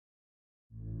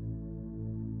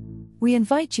We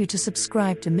invite you to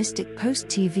subscribe to Mystic Post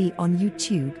TV on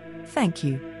YouTube. Thank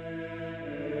you.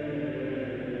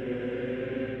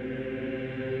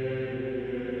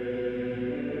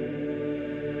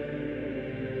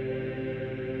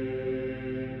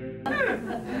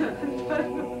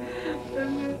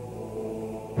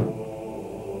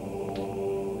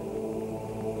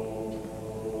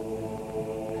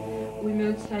 U ime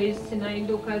Otca i Sina i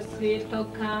Duha Svetog,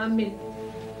 amin.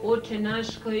 Oče naš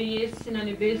koji jesi na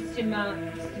nebesima,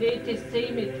 sveti se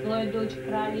ime Tvoje, dođi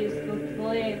kraljevstvo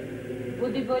Tvoje.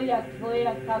 Budi volja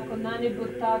Tvoja kako na nebu,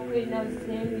 tako i na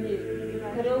zemlji.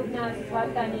 Krv nas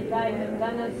svatanje daj nam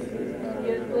danas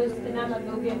i otpusti nama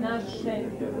duge naše,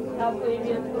 kako i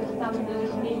mi otpuštamo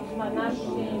dužnicima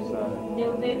našim. Ne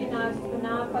uvedi nas u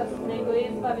napast, nego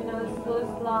izbavi nas od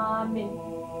zla. Amin.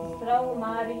 Zdravo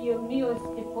Marijo,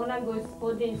 milosti puna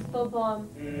Gospodin s Tobom,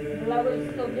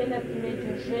 blagoslovljena ti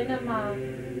među ženama,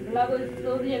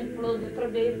 blagoslovljen plod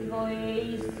utrobe Tvoje,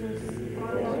 Isus.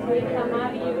 Sveta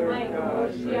Marijo, Majko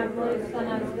Božja, moli za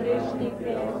nas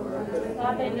grešnike,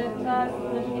 sada i na čas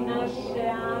smrti naše.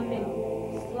 Amin.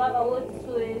 Slava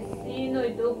Otcu i Sinu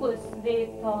i Duhu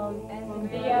Svetom,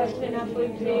 bijaše na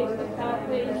početku,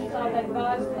 tako i sada i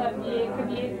vasta vijek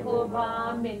vjekova.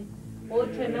 Amin.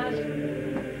 Oče naš,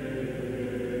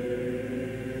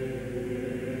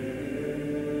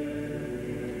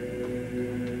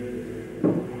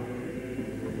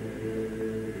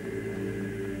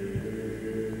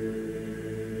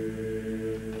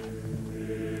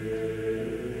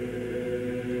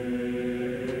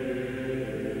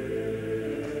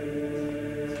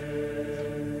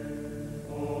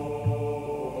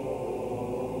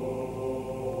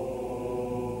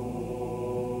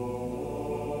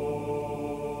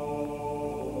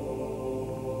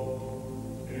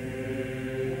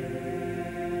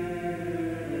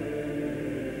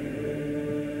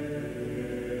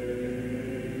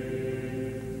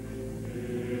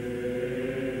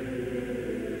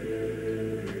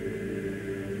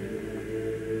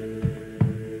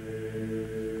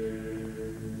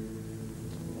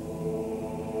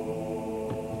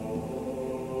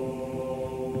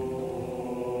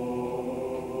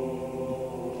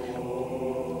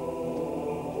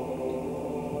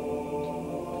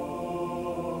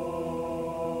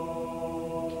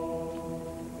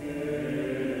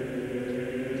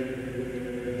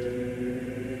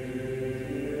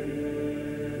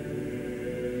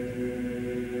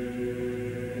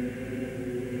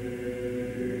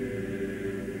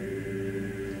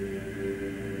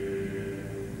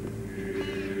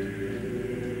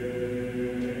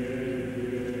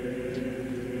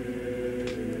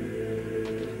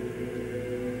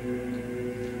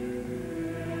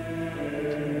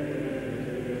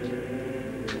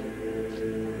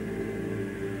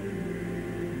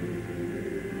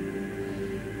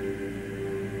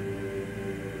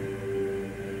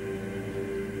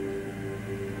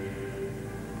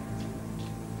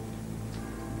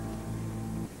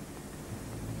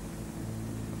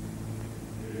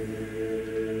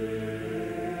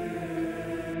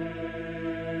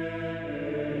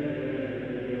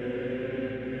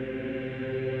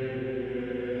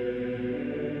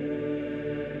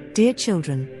 Dear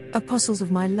children, apostles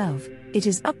of my love, it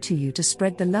is up to you to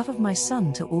spread the love of my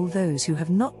Son to all those who have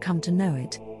not come to know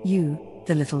it, you,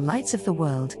 the little lights of the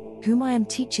world, whom I am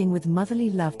teaching with motherly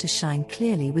love to shine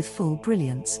clearly with full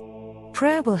brilliance.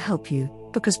 Prayer will help you,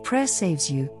 because prayer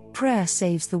saves you, prayer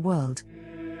saves the world.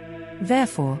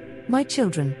 Therefore, my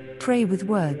children, pray with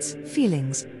words,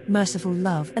 feelings, merciful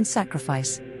love and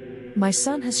sacrifice. My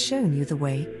Son has shown you the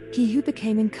way, he who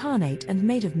became incarnate and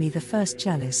made of me the first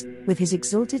chalice, with his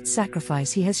exalted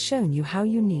sacrifice he has shown you how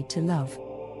you need to love.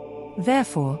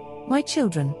 Therefore, my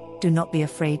children, do not be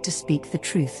afraid to speak the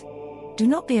truth. Do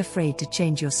not be afraid to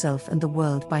change yourself and the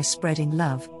world by spreading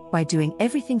love, by doing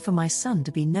everything for my Son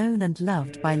to be known and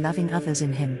loved by loving others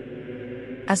in him.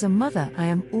 As a mother, I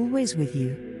am always with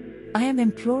you. I am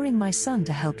imploring my Son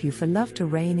to help you for love to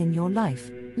reign in your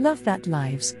life, love that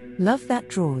lives, love that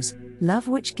draws, love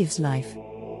which gives life.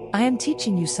 I am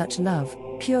teaching you such love,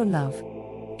 pure love.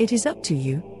 It is up to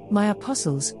you, my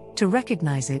apostles, to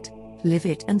recognize it, live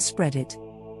it and spread it.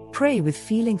 Pray with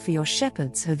feeling for your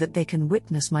shepherds so that they can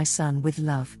witness my Son with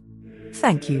love.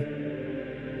 Thank you.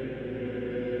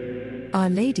 Our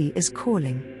Lady is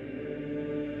calling.